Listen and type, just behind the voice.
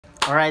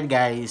Alright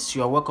guys,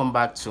 you are welcome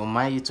back to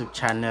my YouTube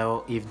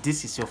channel. If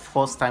this is your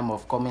first time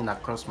of coming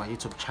across my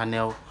YouTube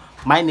channel,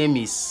 my name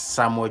is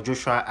Samuel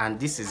Joshua and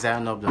this is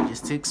Zion of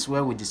Logistics,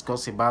 where we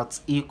discuss about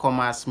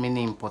e-commerce,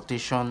 meaning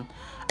importation,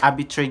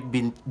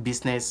 arbitrage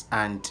business,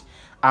 and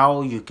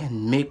how you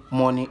can make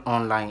money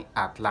online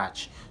at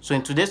large. So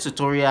in today's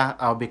tutorial,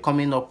 I'll be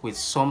coming up with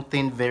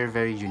something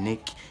very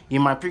unique.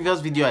 In my previous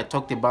video, I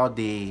talked about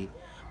the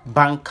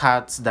bank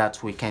cards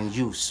that we can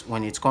use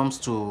when it comes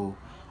to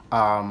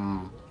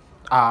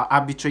our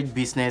arbitrage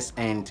business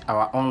and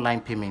our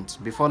online payments.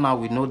 Before now,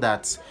 we know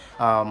that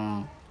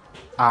our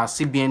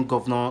CBN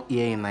governor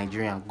here in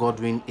Nigeria,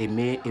 Godwin the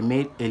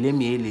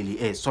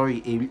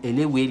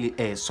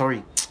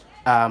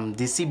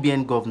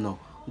CBN governor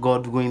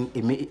Godwin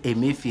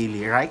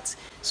Emefiele, right?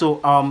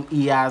 So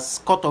he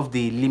has cut off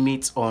the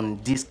limits on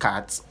these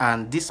cards,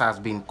 and this has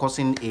been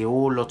causing a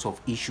whole lot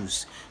of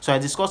issues. So I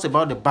discussed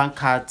about the bank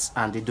cards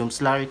and the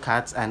domiciliary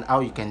cards and how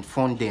you can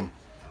fund them,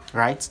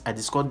 right? I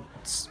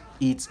discussed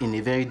it in a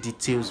very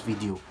detailed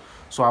video,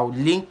 so I'll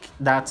link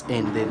that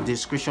in the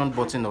description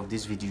button of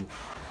this video.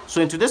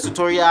 So in today's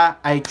tutorial,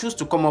 I choose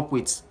to come up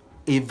with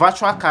a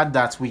virtual card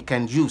that we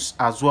can use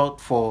as well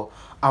for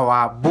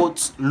our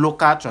both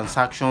local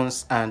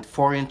transactions and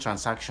foreign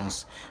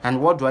transactions.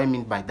 And what do I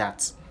mean by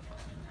that?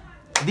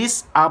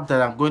 This app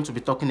that I'm going to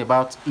be talking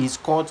about is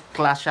called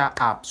Klasha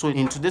app. So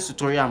in today's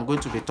tutorial, I'm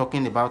going to be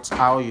talking about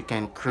how you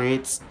can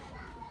create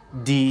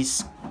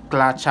this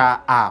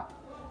Klasha app.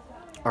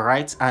 All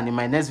right, and in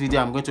my next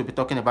video I'm going to be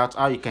talking about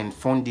how you can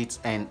fund it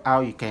and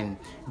how you can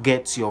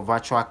get your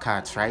virtual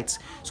cards, right?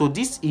 So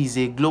this is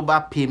a global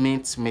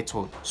payment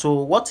method. So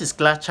what is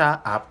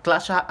Klasha app?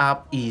 Klasha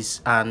app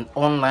is an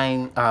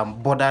online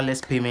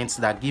borderless payment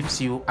that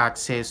gives you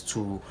access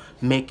to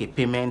make a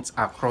payment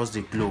across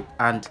the globe,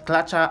 and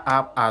Klasha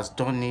app has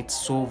done it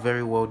so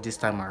very well this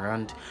time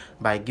around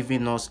by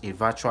giving us a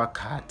virtual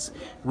card,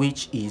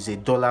 which is a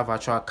dollar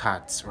virtual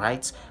cards,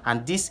 right?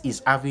 And this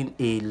is having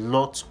a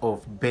lot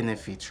of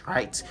benefits,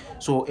 right?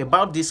 So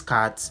about these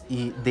cards,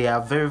 they are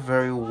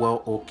very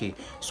well okay.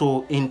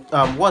 So in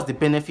what's the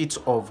benefit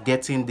of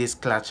getting this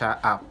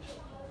Klasha app,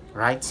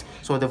 right?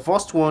 So the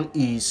first one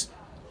is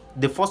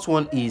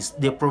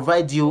they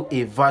provide you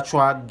a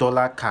virtual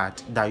dollar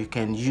card that you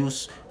can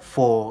use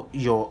for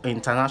your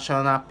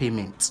international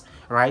payments,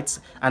 right?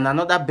 And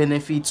another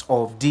benefit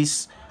of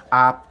this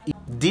app,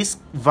 this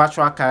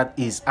virtual card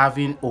is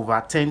having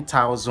over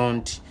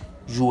 10,000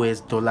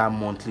 US dollar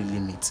monthly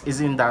limit.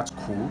 Isn't that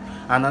cool?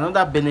 And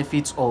another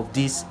benefit of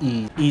this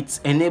is it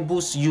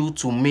enables you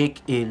to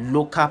make a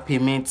local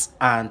payments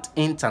and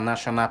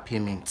international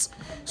payments.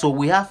 So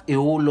we have a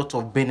whole lot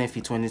of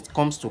benefits when it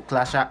comes to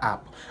Klasha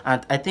app.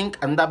 And I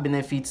think another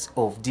benefit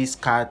of these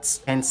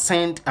cards can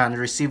send and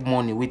receive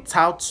money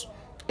without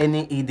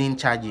any hidden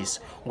charges.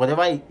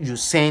 Whatever you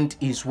send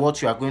is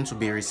what you are going to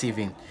be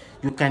receiving.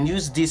 You can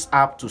use this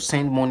app to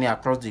send money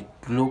across the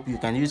globe. You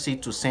can use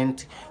it to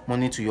send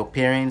money to your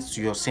parents,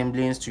 to your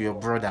siblings, to your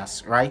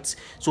brothers, right?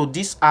 So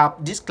this app,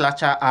 this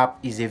Klasha app,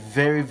 is a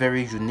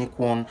very unique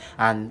one,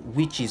 and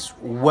which is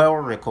well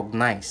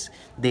recognized.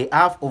 They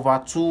have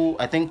over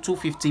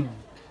 250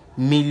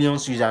 million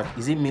users.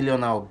 Is it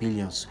million or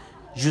billions?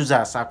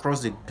 Users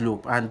across the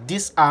globe, and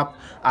this app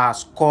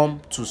has come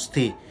to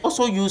stay.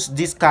 Also use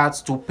these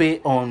cards to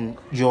pay on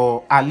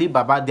your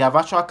Alibaba, their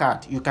virtual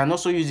card. You can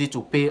also use it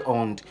to pay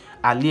on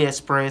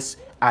AliExpress,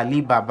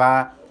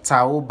 Alibaba,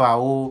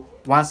 Taobao,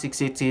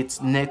 1688,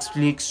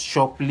 Netflix,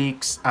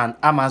 Shoplix, and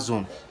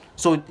Amazon.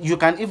 So you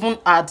can even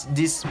add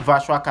these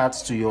virtual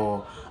cards to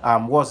your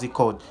what's it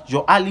called,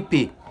 your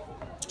Alipay.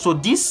 So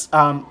this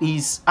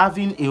is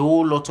having a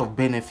whole lot of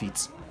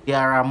benefits. There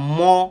are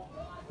more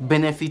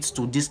benefits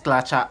to this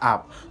Klasha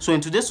app. So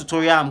in today's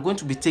tutorial, I'm going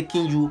to be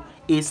taking you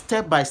a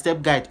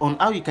step-by-step guide on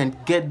how you can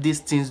get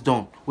these things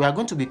done. We are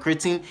going to be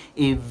creating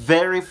a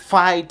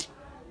verified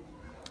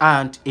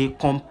and a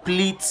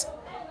complete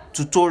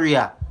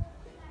tutorial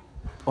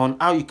on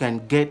how you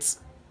can get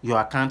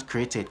your account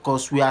created,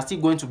 because we are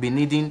still going to be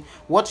needing,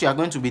 what you are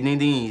going to be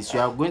needing is,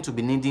 you are going to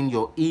be needing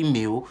your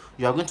email,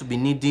 you are going to be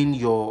needing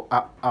your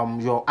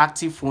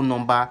active phone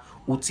number,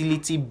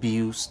 utility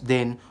bills,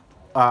 then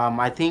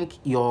I think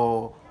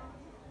your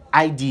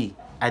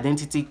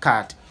identity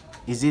card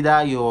is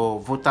either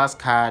your voter's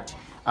card,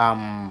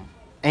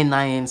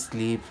 NIN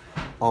slip,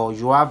 or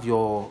you have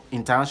your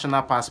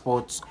international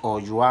passports,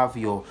 or you have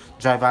your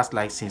driver's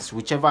license.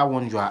 Whichever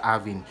one you are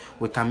having,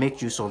 we can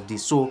make use of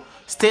this. So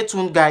stay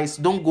tuned guys,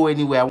 don't go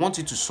anywhere. I want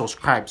you to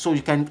subscribe so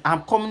you can,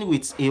 I'm coming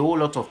with a whole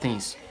lot of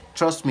things.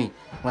 Trust me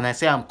when I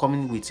say I'm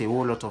coming with a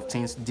whole lot of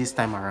things this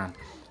time around,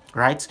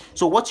 right?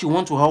 So what you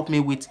want to help me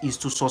with is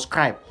to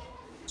subscribe.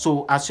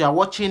 So as you are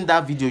watching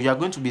that video, you are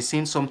going to be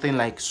seeing something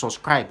like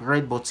subscribe,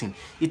 red button.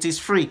 It is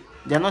free.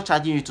 They are not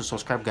charging you to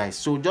subscribe, guys.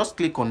 So just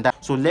click on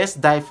that. So let's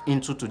dive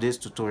into today's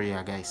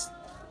tutorial, guys.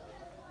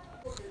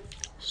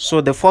 So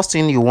the first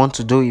thing you want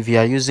to do if you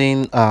are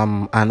using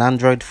an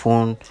Android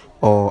phone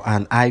or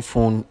an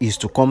iPhone is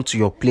to come to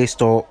your Play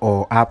Store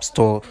or App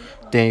Store.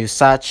 Then you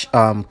search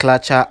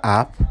Klasha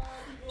app.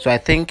 So I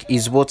think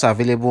it's both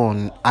available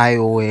on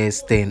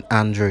iOS then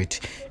Android.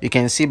 You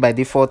can see by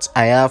default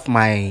I have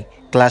my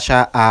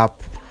Klasha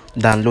app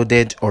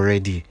downloaded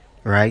already,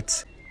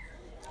 right?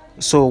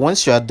 So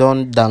once you are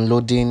done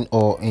downloading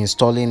or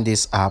installing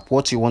this app,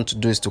 what you want to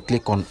do is to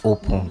click on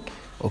open.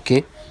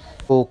 Okay,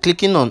 so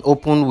clicking on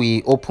open,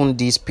 we open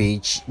this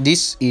page.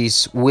 This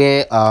is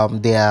where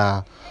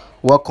their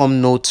welcome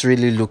note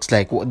really looks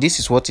like. This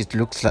is what it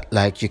looks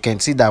like. You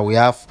can see that we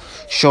have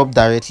shop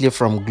directly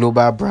from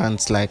global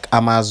brands like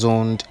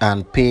Amazon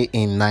and pay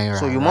in naira.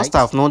 So you must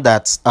have known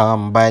that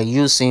by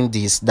using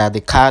this, that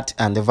the card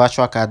and the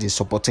virtual card is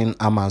supporting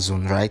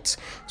Amazon, right?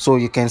 So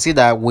you can see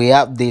that we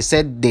have, they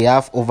said they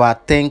have over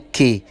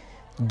 10k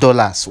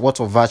dollars worth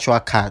of virtual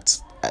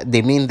cards.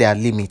 They mean their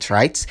limit,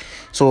 right?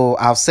 So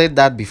I've said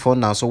that before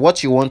now. So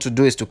what you want to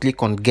do is to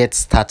click on get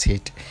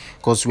started,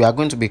 because we are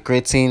going to be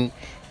creating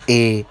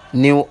a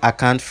new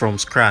account from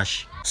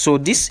scratch. So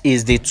this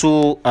is the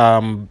two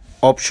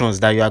options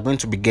that you are going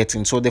to be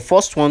getting. So the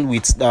first one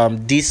with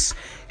this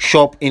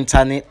shop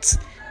internationally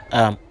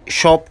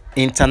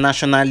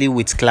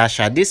with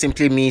Klasha. This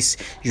simply means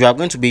you are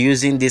going to be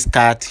using this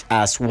card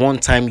as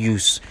one-time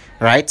use,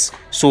 right?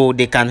 So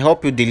they can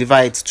help you deliver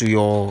it to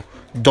your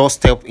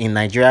doorstep in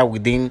Nigeria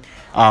within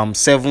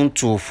 7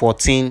 to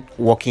 14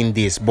 working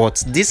days.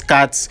 But these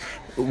cards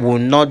will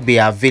not be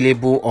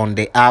available on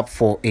the app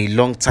for a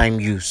long time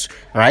use,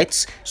 right?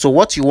 So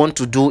what you want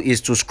to do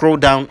is to scroll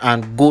down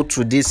and go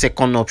to this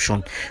second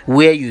option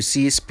where you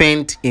see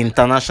spend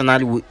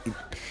internationally with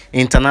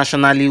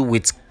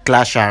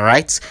Klasha,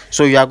 right?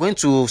 So you are going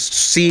to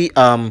see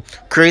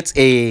create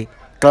a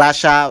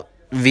Klasha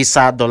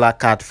Visa dollar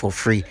card for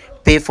free,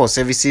 pay for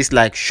services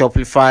like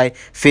Shopify,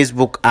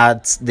 Facebook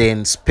ads,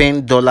 then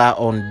spend dollar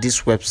on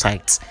this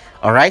website.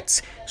 All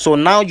right, so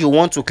now you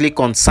want to click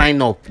on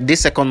sign up.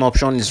 This second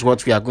option is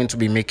what we are going to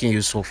be making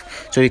use of.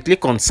 So you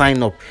click on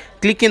sign up.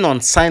 Clicking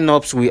on sign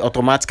ups will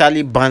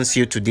automatically bounce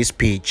you to this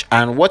page,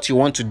 and what you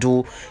want to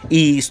do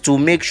is to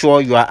make sure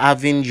you are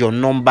having your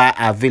number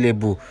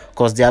available,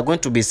 because they are going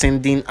to be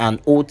sending an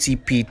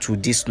OTP to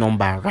this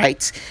number,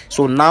 right?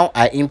 So now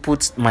I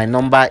input my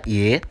number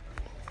here,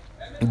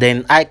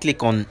 then I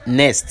click on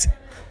next.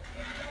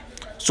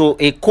 So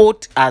a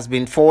code has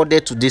been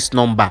forwarded to this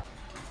number.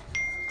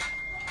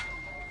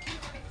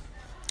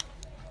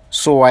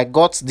 So I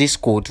got this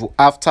code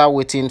after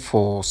waiting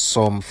for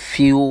some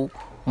few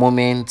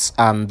moments,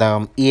 and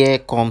here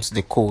comes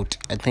the code.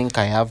 I think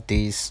I have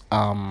this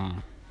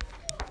all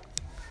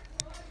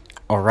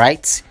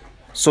right.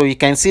 So you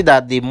can see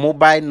that the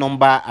mobile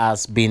number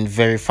has been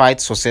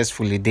verified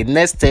successfully. The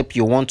next step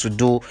you want to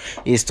do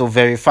is to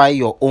verify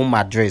your home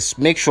address.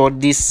 Make sure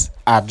this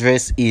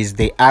address is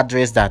the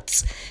address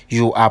that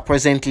you are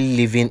presently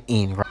living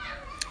in, right?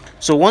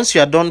 So once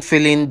you are done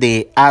filling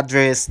the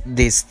address,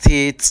 the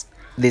state,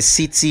 the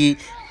city,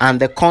 and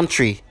the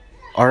country,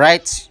 all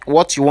right,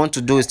 what you want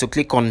to do is to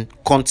click on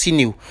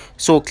continue.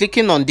 So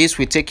clicking on this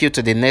will take you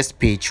to the next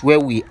page where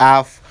we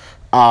have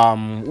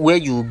where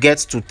you get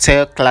to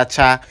tell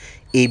Klasha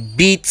a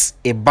bit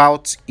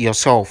about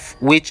yourself,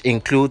 which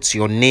includes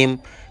your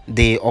name,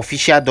 the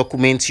official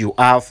documents you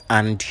have,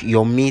 and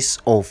your means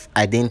of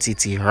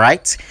identity,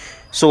 right?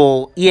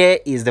 So here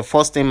is the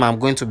first name I'm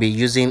going to be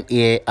using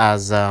here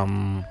as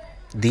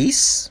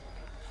this.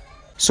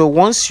 So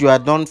once you are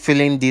done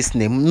filling this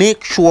name,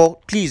 make sure,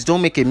 please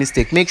don't make a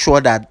mistake, make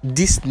sure that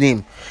this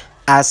name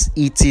as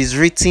it is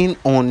written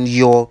on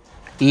your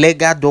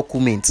legal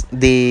document,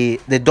 the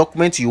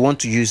document you want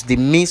to use, the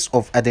means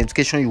of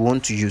identification you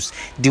want to use,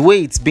 the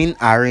way it's been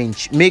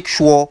arranged, make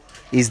sure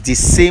is the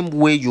same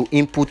way you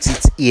input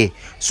it here,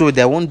 so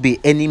there won't be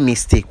any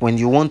mistake when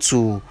you want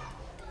to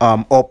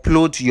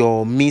upload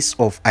your means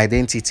of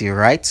identity,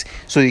 right?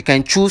 So you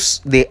can choose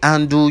the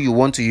handle you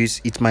want to use.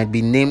 It might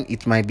be name,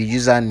 it might be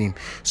username.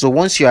 So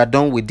once you are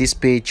done with this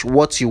page,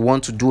 what you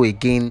want to do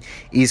again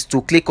is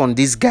to click on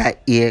this guy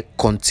here,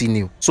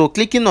 continue. So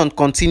clicking on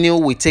continue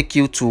will take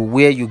you to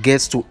where you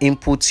get to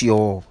input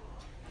your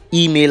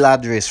email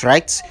address,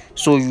 right?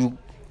 So you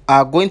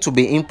are going to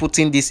be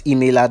inputting this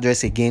email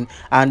address again,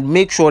 and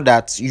make sure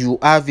that you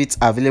have it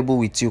available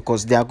with you,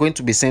 because they are going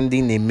to be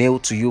sending a mail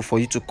to you for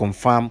you to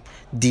confirm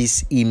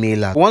this email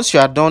address. Once you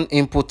are done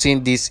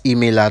inputting this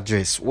email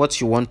address, what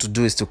you want to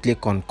do is to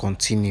click on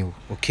continue.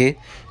 Okay,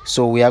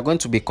 so we are going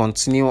to be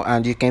continue,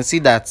 and you can see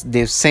that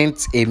they've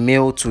sent a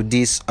mail to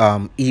this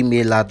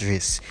email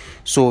address.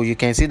 So you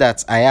can see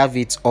that I have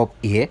it up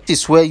here.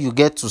 This is where you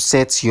get to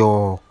set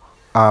your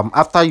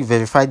after you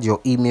verified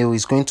your email,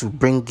 is going to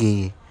bring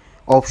a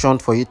option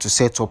for you to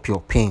set up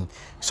your pin.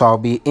 So I'll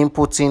be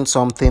inputting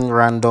something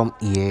random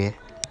here,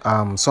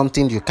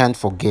 something you can't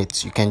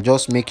forget. You can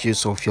just make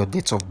use of your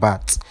date of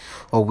birth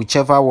or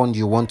whichever one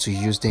you want to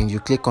use, then you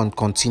click on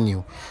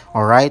continue.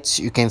 All right,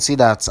 you can see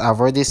that I've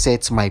already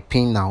set my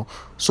pin now.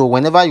 So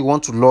whenever you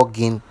want to log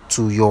in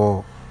to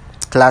your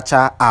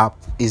Klasha app,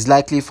 is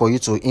likely for you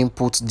to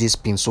input this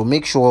pin. So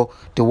make sure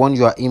the one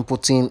you are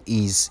inputting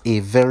is a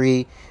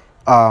very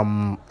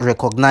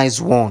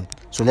recognized one.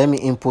 So let me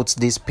input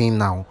this pin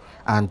now,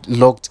 and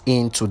logged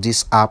into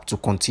this app to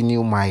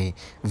continue my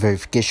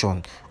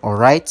verification. All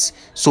right,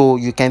 so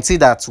you can see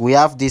that we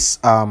have this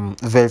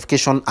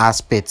verification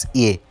aspect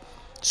here.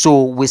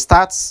 So we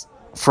start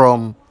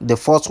from the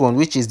first one,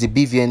 which is the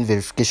BVN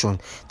verification.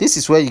 This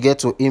is where you get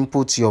to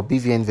input your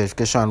BVN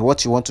verification, and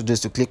what you want to do is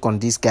to click on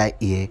this guy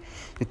here.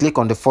 You click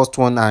on the first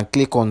one and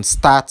click on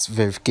start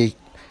verification.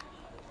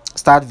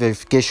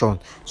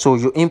 So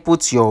you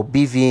input your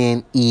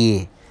BVN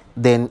here.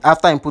 Then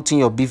after inputting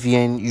your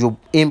BVN, you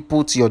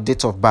input your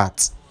date of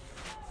birth.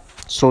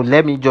 So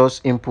let me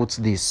just input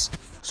this.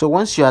 So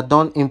once you are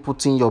done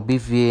inputting your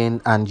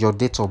BVN and your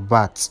date of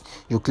birth,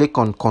 you click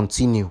on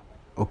continue.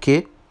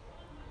 Okay,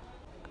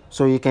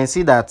 so you can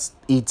see that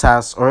it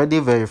has already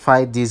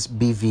verified this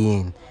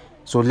BVN.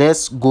 So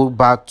let's go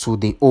back to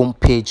the home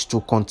page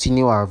to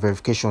continue our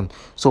verification.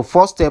 So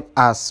first step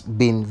has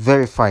been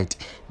verified.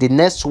 The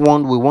next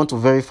one we want to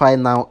verify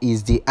now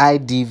is the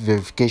ID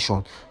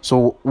verification.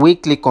 So we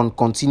click on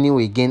continue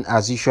again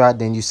as usual.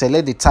 Then you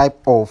select the type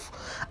of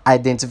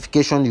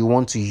identification you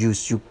want to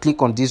use. You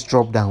click on this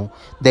drop down.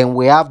 Then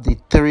we have the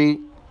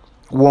three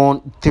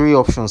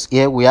options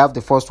here. We have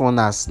the first one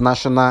as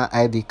national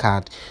ID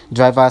card,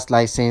 driver's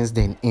license,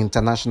 then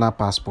international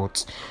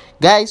passport.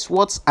 Guys,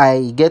 what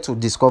I get to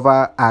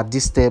discover at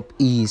this step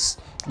is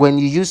when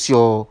you use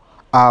your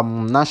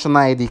national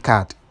ID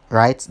card,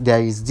 right,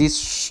 there is this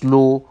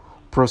slow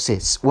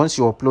process. Once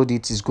you upload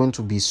it, it's going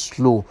to be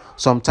slow.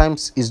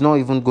 Sometimes it's not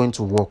even going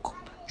to work.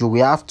 You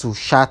will have to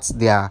chat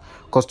their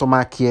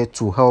customer care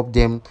to help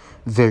them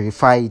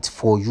verify it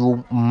for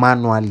you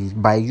manually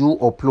by you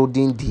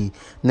uploading the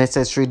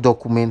necessary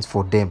documents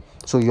for them.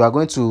 So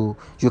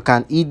you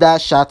can either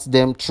chat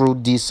them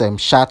through this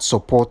chat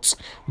support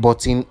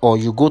button, or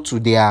you go to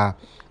their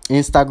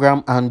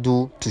Instagram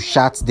handle to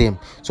chat them.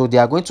 So they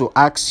are going to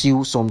ask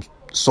you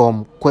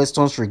some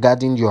questions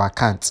regarding your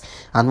account,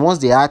 and once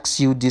they ask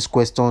you this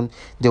question,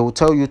 they will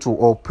tell you to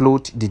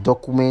upload the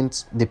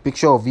document, the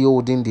picture of you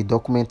holding the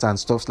document and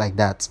stuff like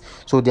that.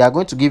 So they are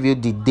going to give you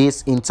the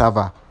days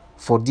interval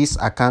for this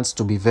account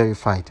to be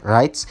verified,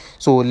 right?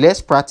 So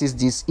let's practice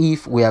this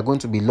if we are going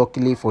to be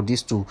luckily for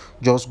this to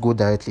just go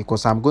directly,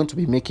 because I'm going to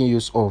be making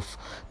use of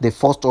the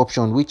first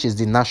option, which is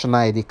the national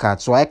ID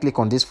card. So I click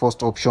on this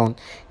first option,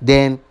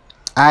 then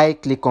I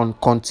click on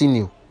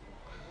continue.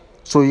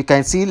 So you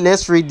can see,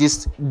 let's read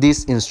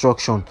this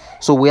instruction.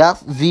 So we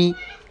have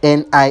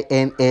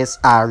VNINs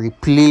are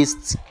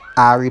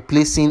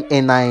replacing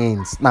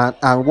NINs now.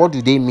 And what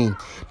do they mean?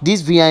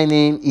 This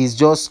VIN is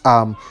just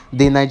the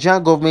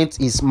Nigerian government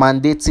is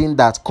mandating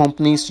that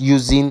companies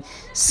using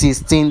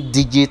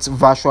 16-digit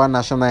virtual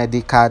national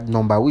ID card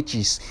number, which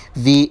is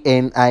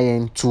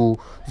VNIN, to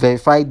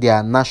verify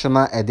their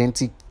national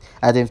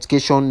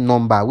identification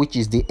number, which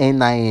is the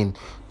NIN.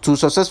 To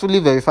successfully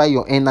verify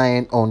your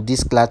NIN on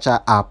this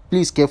Klasha app,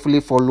 please carefully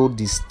follow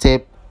the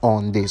step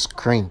on the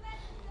screen.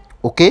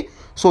 Okay,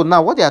 so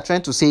now what they are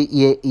trying to say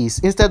here is,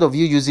 instead of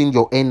you using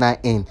your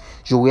NIN,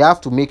 you will have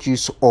to make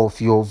use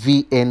of your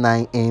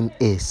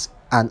VNINs.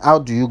 And how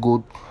do you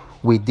go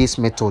with this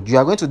method? You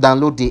are going to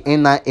download the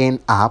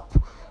NIN app.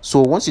 So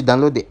once you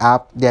download the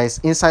app, there is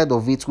inside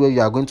of it where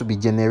you are going to be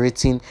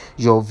generating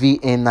your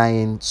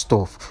VNIN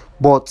stuff.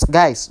 But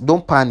guys,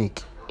 don't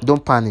panic.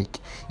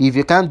 If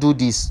you can't do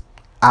this,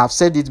 I've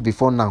said it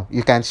before, now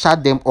you can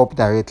shut them up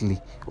directly.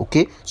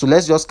 Okay, so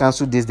let's just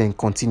cancel this, then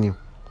continue.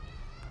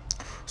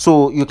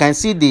 So you can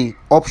see the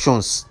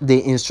options,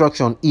 the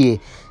instruction here: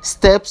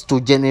 steps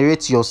to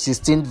generate your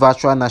 16th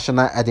virtual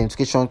national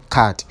identification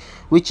card,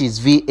 which is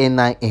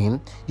VNIN,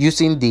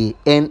 using the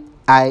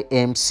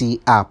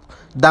NIMC app.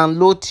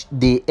 Download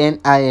the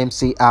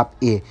NIMC app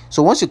here.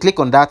 So once you click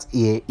on that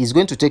here, it's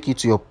going to take you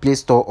to your Play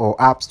Store or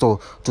App Store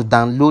to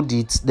download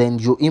it. Then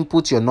you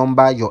input your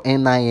number, your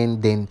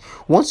NIN. Then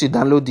once you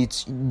download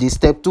it, the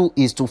step 2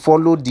 is to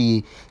follow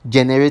the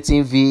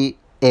generating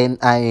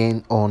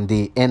VNIN on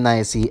the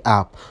NIC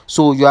app.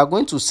 So you are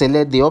going to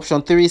select the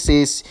option 3,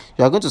 says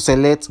you are going to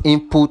select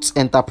input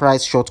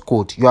enterprise short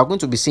code. You are going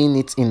to be seeing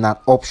it in an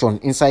option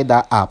inside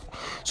that app.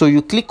 So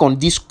you click on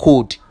this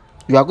code,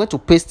 you are going to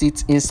paste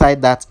it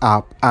inside that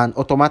app, and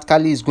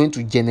automatically it's going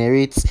to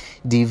generate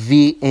the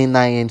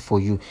VNIN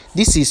for you.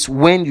 This is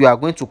when you are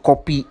going to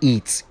copy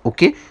it.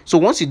 Okay, so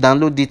once you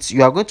download it,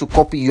 you are going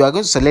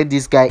to select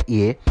this guy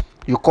here.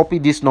 You copy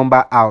this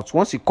number out.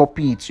 Once you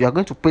copy it, you are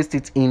going to paste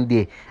it in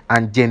there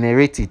and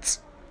generate it.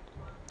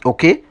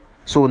 Okay,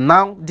 so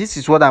now this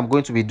is what I'm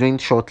going to be doing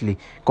shortly,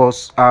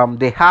 because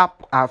the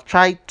app, I've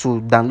tried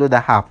to download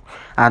the app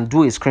and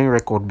do a screen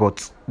record,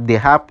 but the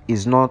app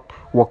is not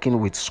working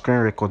with screen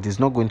record. It's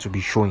not going to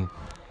be showing.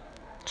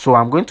 So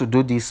I'm going to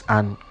do this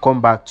and come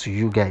back to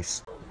you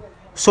guys.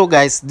 So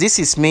guys, this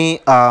is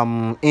me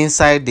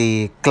inside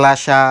the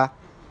Klasha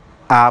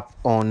app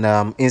on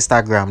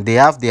Instagram. They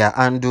have their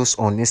handles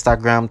on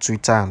Instagram,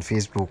 Twitter, and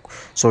Facebook,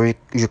 so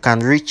you can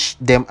reach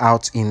them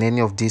out in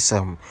any of these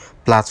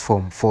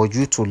platform for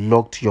you to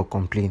log your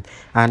complaint.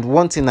 And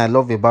one thing I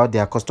love about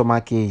their customer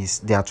care is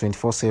they are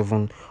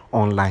 24/7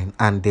 online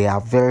and they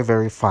are very,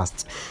 very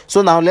fast.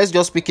 So now let's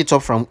just pick it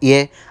up from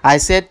here. I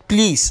said,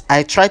 please,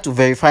 I tried to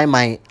verify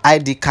my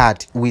ID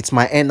card with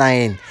my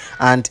NIN,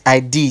 and I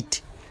did.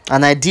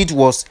 And I did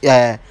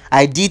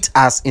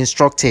as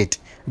instructed.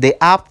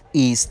 The app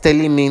is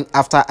telling me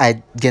after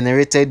I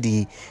generated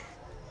the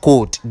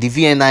code, the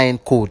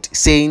VNIN code,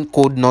 saying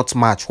code not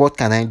match. What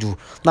can I do?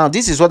 Now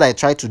this is what I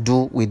tried to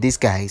do with these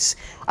guys.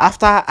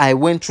 After I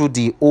went through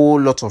the whole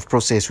lot of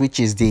process, which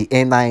is the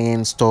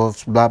NIN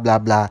stuff, blah blah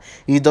blah,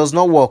 it does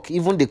not work.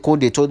 Even the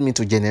code they told me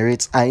to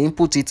generate, I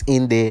input it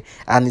in there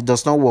and it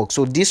does not work.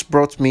 So this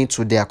brought me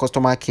to their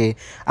customer care,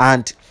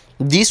 and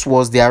this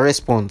was their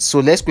response. So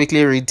let's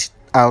quickly read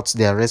out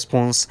their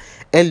response.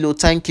 Hello,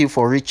 thank you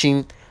for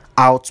reaching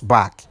out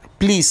back.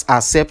 Please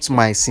accept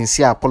my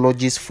sincere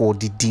apologies for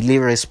the delay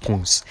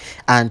response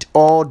and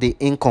all the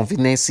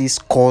inconveniences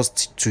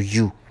caused to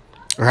you.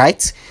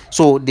 Right?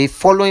 So the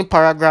following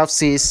paragraph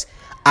says,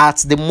 at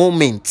the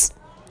moment,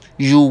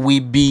 you will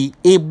be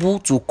able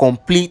to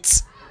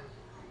complete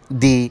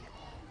the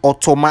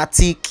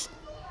automatic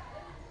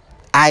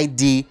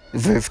ID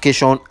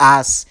verification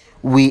as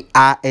we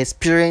are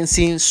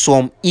experiencing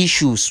some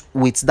issues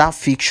with that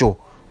feature.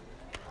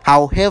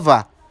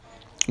 However,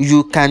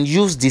 you can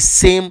use the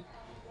same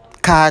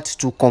card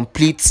to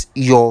complete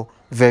your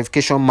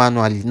verification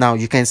manually. Now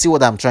you can see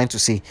what I'm trying to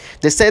say.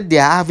 They said they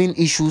are having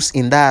issues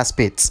in that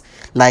aspect,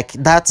 like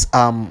that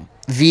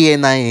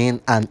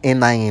VNIN and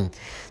NIN.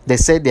 They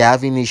said they're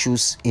having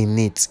issues in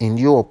it, in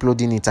you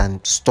uploading it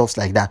and stuff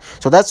like that.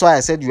 So that's why I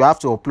said you have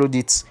to upload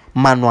it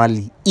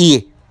manually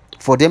here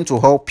for them to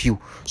help you.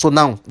 So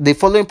now the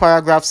following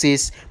paragraph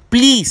says,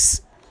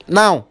 please,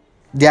 now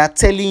they are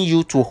telling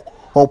you to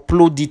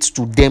upload it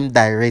to them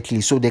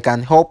directly so they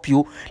can help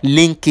you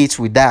link it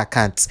with that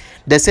account.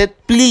 They said,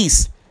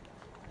 please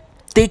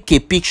take a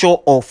picture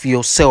of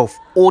yourself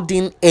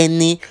holding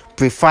any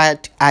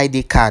preferred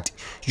ID card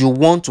you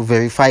want to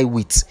verify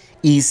with.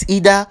 Is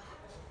either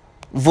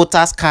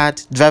voter's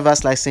card,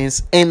 driver's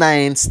license,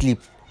 NIN slip,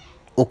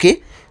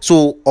 okay,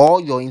 so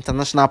or your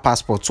international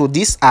passport. So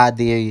these are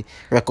the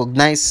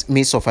recognized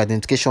means of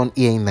identification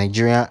here in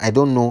Nigeria. I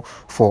don't know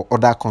for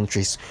other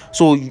countries.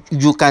 So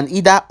you can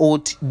either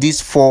hold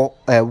these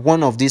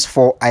one of these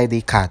four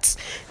ID cards,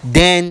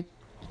 then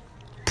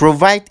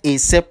provide a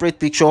separate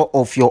picture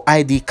of your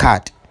ID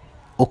card.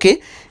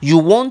 Okay, you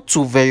want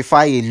to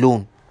verify a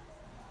loan.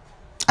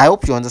 I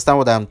hope you understand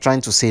what I'm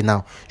trying to say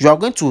now. You are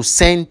going to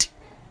send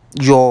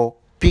your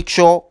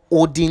picture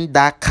holding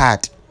that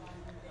card.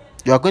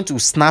 You are going to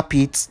snap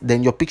it,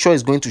 then your picture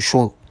is going to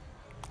show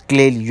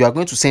clearly. You are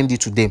going to send it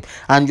to them,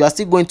 and you are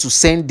still going to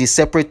send the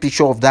separate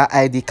picture of that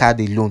ID card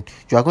alone.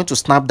 You are going to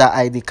snap that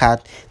ID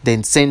card,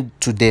 then send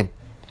to them.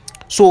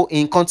 So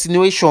in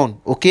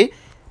continuation, okay,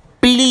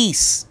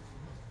 please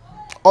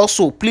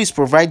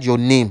provide your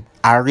name,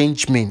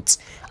 arrangement,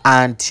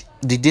 and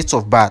the date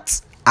of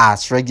birth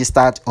as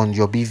registered on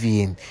your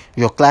BVN,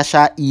 your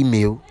Klasha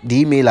email,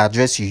 the email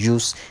address you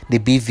use, the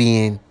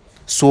BVN,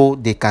 so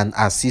they can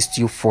assist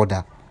you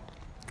further.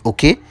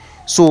 Okay,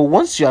 so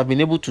once you have been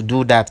able to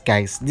do that,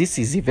 guys, this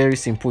is a very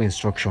simple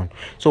instruction.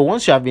 So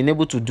once you have been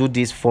able to do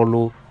this,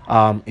 follow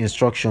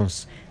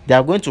instructions, they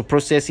are going to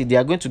process it. They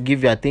are going to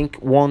give you, I think,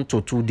 1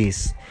 to 2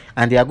 days,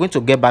 and they are going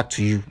to get back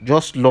to you.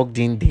 Just logged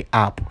in the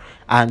app,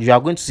 and you are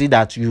going to see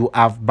that you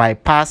have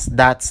bypassed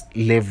that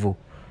level.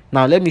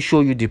 Now let me show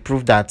you the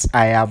proof that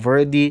I have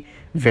already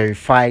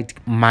verified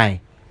mine.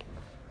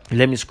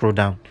 Let me scroll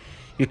down.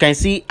 You can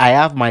see I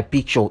have my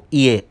picture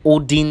here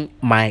holding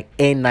my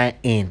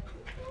NIN.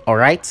 All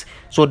right,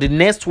 so the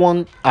next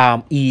one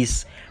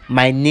is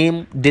my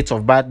name, date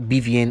of birth,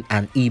 BVN,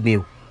 and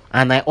email,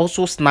 and I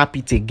also snap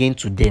it again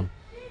to them.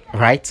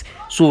 Right,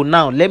 so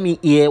now let me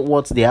hear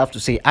what they have to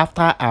say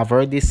after I've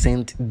already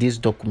sent these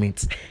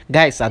documents.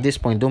 Guys, at this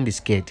point, don't be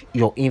scared.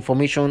 Your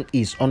information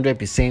is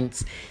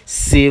 100%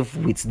 safe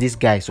with these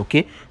guys.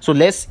 Okay, so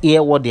let's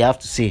hear what they have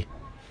to say.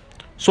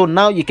 So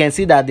now you can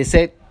see that they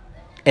said,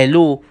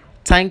 hello,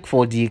 thank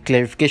for the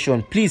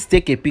clarification. Please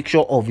take a picture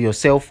of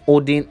yourself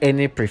holding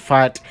any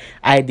preferred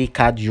ID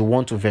card you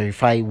want to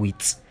verify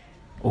with.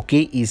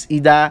 Okay, is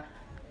either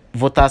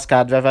voter's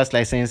card, driver's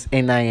license,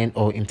 NIN,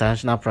 or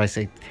international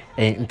passport.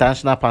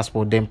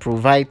 Then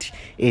provide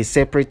a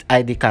separate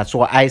ID card.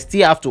 So I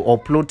still have to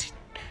upload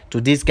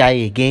to this guy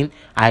again.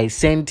 I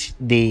send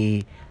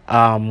the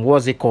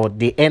what's it called,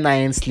 the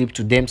NIN slip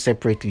to them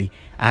separately,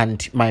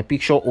 and my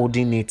picture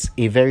holding it,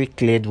 a very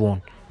cleared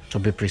one to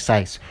be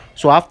precise.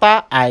 So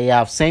after I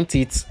have sent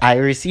it, I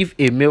receive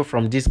a mail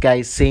from this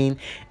guy saying,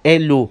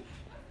 hello,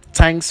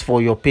 thanks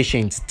for your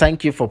patience,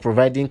 thank you for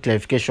providing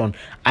clarification.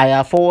 I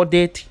have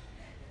forwarded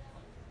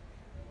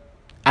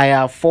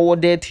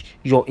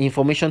your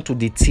information to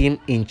the team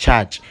in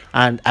charge,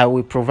 and I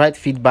will provide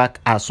feedback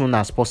as soon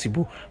as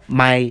possible.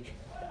 My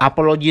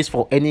apologies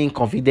for any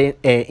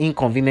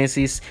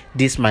inconveniences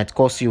this might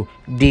cause you.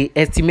 The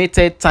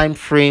estimated time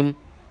frame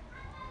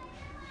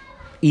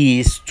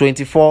is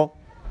 24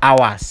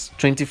 hours,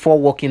 24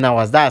 working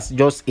hours. That's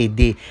just a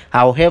day.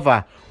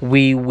 However,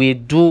 we will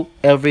do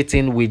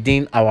everything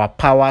within our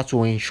power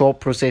to ensure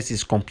process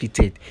is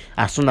completed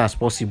as soon as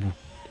possible.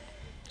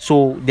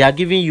 So they are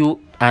giving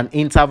you an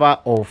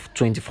interval of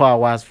 24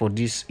 hours for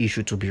this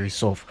issue to be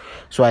resolved.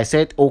 So I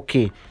said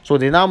okay. So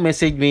they now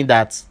messaged me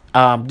that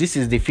this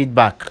is the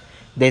feedback.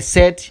 They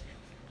said,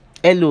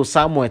 hello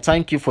Samuel,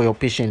 thank you for your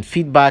patient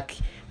feedback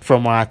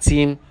from our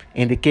team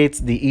indicates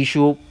the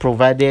issue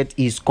provided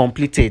is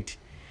completed.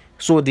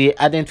 So the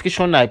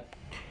identification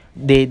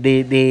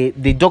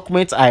the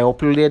document I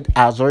uploaded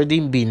has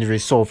already been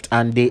resolved,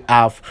 and they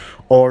have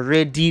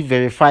already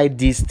verified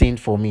this thing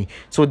for me.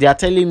 So they are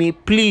telling me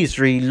please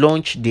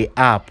relaunch the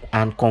app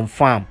and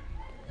confirm.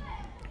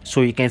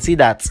 So you can see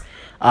that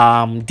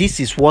this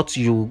is what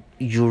you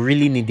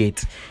really needed.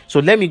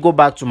 So let me go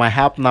back to my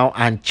app now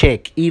and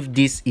check if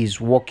this is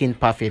working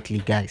perfectly,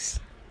 guys.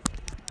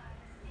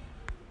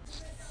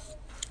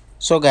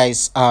 So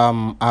guys,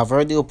 I've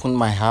already opened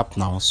my app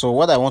now. So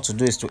what I want to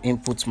do is to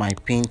input my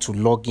pin to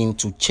log in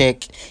to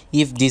check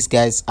if these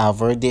guys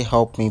have already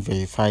helped me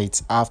verify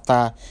it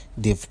after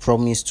they've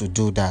promised to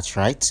do that,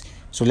 right?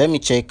 So let me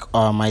check.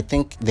 I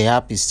think the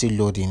app is still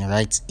loading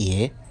right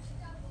here.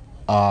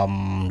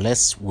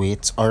 Let's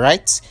wait. All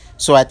right,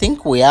 so I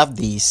think we have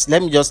this.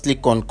 Let me just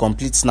click on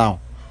complete now.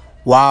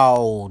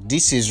 Wow,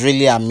 this is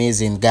really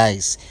amazing,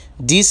 guys.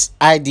 This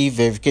ID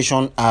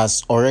verification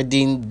has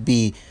already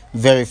been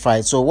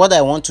verified. So what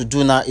I want to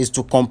do now is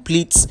to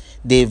complete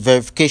the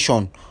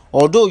verification.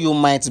 Although you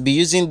might be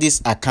using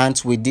this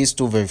account with these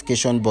two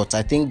verification, but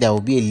I think there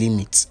will be a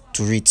limit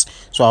to it.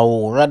 So I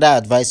will rather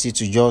advise you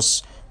to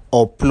just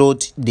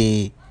upload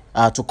the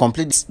to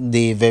complete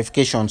the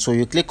verification. So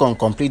you click on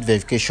complete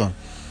verification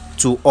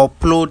to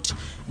upload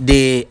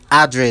the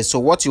address. So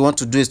what you want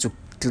to do is to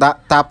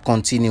tap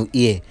continue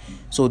here.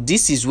 So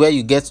this is where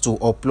you get to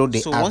upload the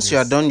address. Once you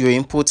are done, you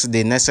input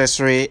the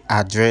necessary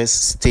address,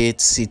 state,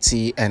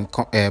 city, and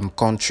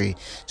country.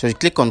 So you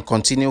click on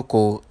continue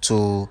to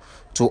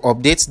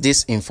update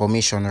this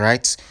information,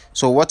 right?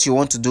 So what you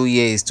want to do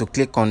here is to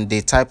click on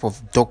the type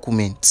of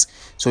document.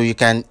 So you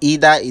can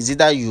either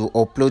you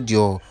upload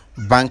your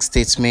bank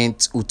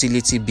statement,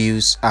 utility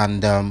bills,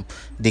 and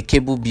the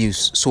cable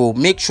bills. So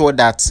make sure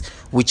that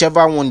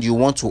whichever one you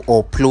want to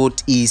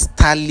upload is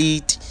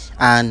tallied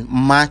and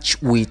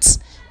match with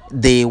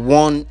the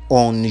one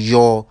on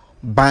your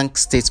bank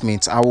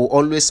statement. I will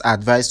always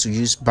advise to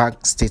use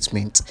bank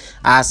statement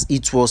as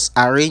it was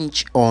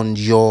arranged on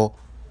your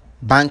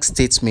bank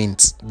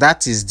statement.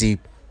 That is the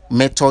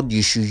method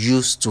you should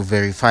use to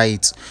verify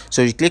it.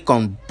 So you click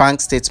on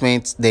bank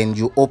statement, then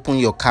you open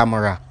your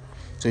camera.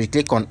 So you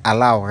click on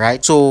allow,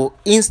 right? So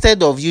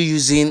instead of you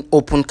using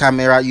open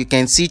camera, you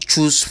can see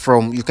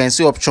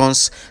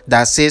options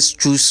that says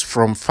choose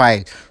from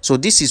file. So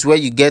this is where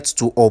you get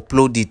to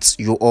upload it.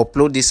 You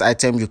upload this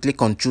item, you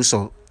click on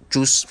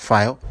choose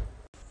file.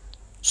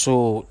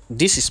 So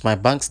this is my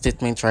bank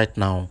statement right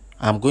now.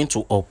 I'm going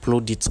to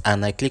upload it,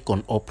 and I click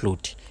on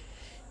upload.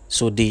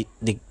 So the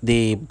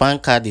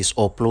bank card is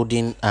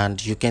uploading,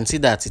 and you can see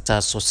that it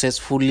has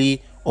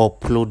successfully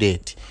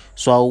uploaded.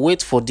 So I'll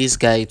wait for this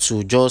guy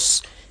to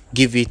just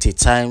give it a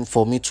time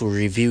for me to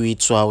review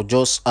it. So I'll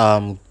just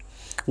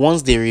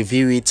once they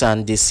review it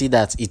and they see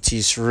that it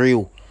is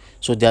real,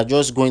 so they are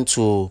just going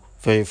to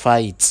verify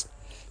it.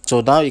 So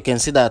now you can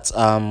see that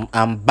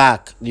I'm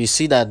back. You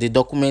see that the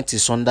document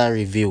is under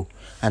review,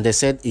 and they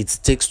said it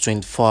takes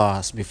 24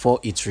 hours before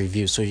it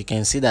reviews. So you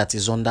can see that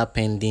it's under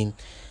pending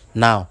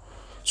now.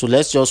 So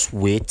let's just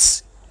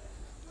wait.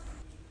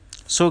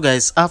 So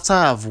guys, after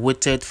I've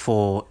waited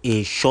for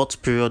a short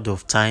period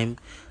of time,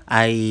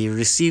 I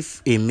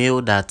received a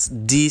mail that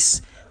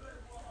this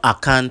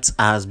account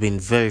has been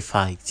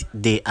verified.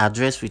 The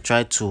address we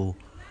tried to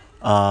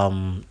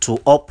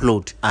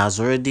upload has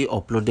already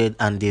uploaded,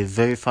 and they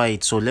verify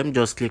it. So let me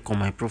just click on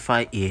my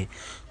profile here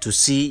to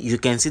see. You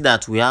can see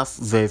that we have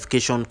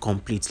verification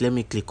complete. Let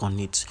me click on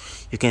it.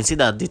 You can see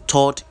that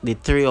the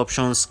three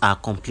options are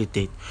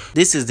completed.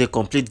 This is the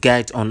complete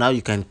guide on how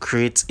you can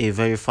create a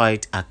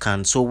verified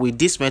account. So with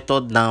this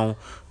method now,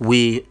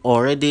 we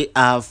already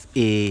have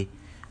a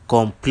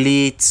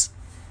complete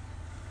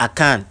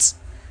account.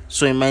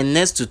 So in my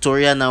next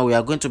tutorial now, we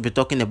are going to be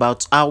talking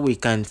about how we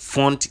can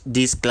fund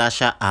this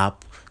Klasha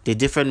app, the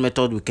different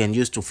method we can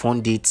use to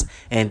fund it,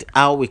 and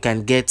how we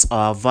can get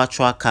our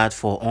virtual card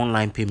for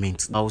online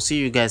payment. I will see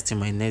you guys in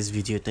my next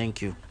video.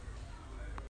 Thank you.